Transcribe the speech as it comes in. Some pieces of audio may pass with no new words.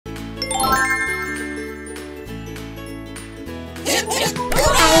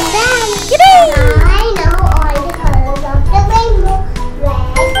I know all the colors of the rainbow.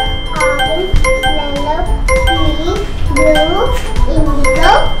 Red, orange, yellow, green, blue,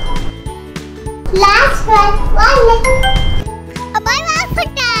 indigo. Last one, violet.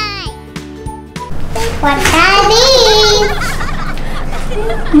 Amairasfuntime. What are these?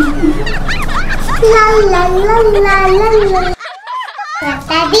 La la la la la la. What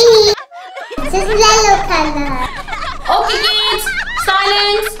are these? This is yellow color. Okay kids,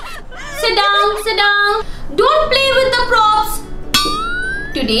 silence. Sit down, sit down. Don't play with the props.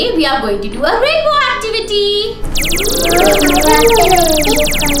 Today we are going to do a rainbow activity. What is rainbow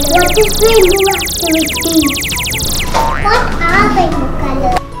activity? What are rainbow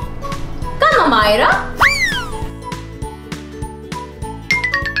colors? Come Amaira.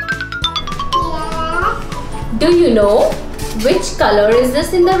 Yes. Do you know which color is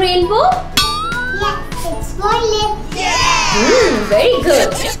this in the rainbow? Yes, it's violet. Very good.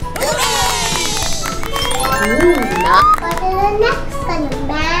 Now What is the next color,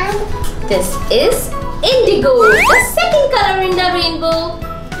 ma'am? this is indigo, the second color in the rainbow.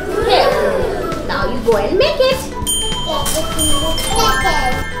 Here. Now you go and make it. Okay, it's in the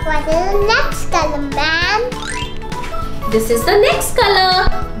second. What is the next color, ma'am? This is the next color.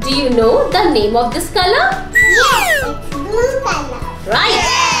 Do you know the name of this color? Yes, it's blue color. Right.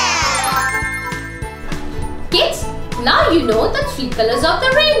 Kids, now you know the three colors of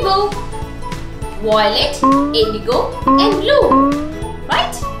the rainbow. Violet, indigo and blue.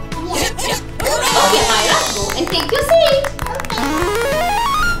 Right? Yes. Okay, Myra, go and take your seat.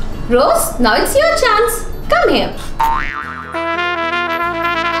 Rose, now it's your chance. Come here.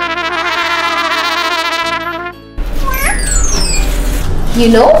 You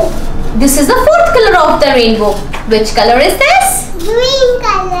know, this is the fourth color of the rainbow. Which color is this? Green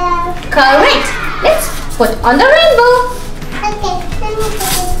color. Correct. Let's put on the rainbow. Okay, let me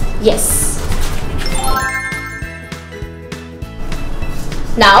put it. Yes.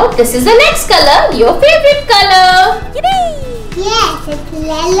 Now this is the next color, your favorite color. Yes, it's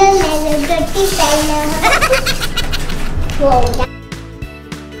yellow, dirty color. Whoa.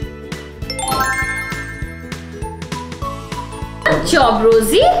 Good job,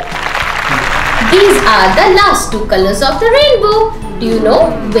 Rosie. These are the last two colors of the rainbow. Do you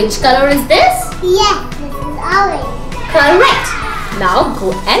know which color is this? Yes, this is orange. Correct. Now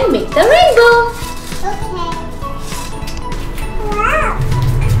go and make the rainbow. Okay. Wow.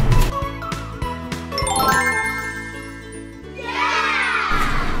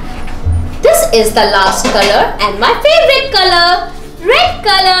 This is the last color and my favorite color, red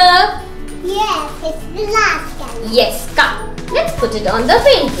color. Yes, it's the last color. Yes, come. Let's put it on the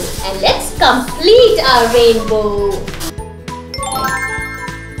rainbow and let's complete our rainbow.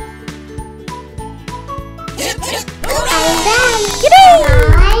 I'm done. Now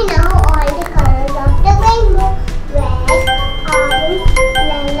I know all the colors of the rainbow. Red, orange,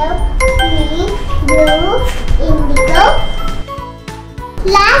 yellow, green, blue, indigo.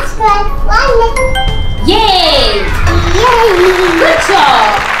 Last one, violet. Yay! Yay! Good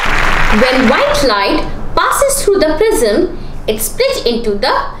job! When white light passes through the prism, it splits into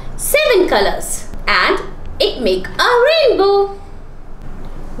the 7 colors and it makes a rainbow.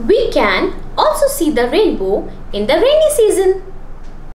 We can also see the rainbow in the rainy season.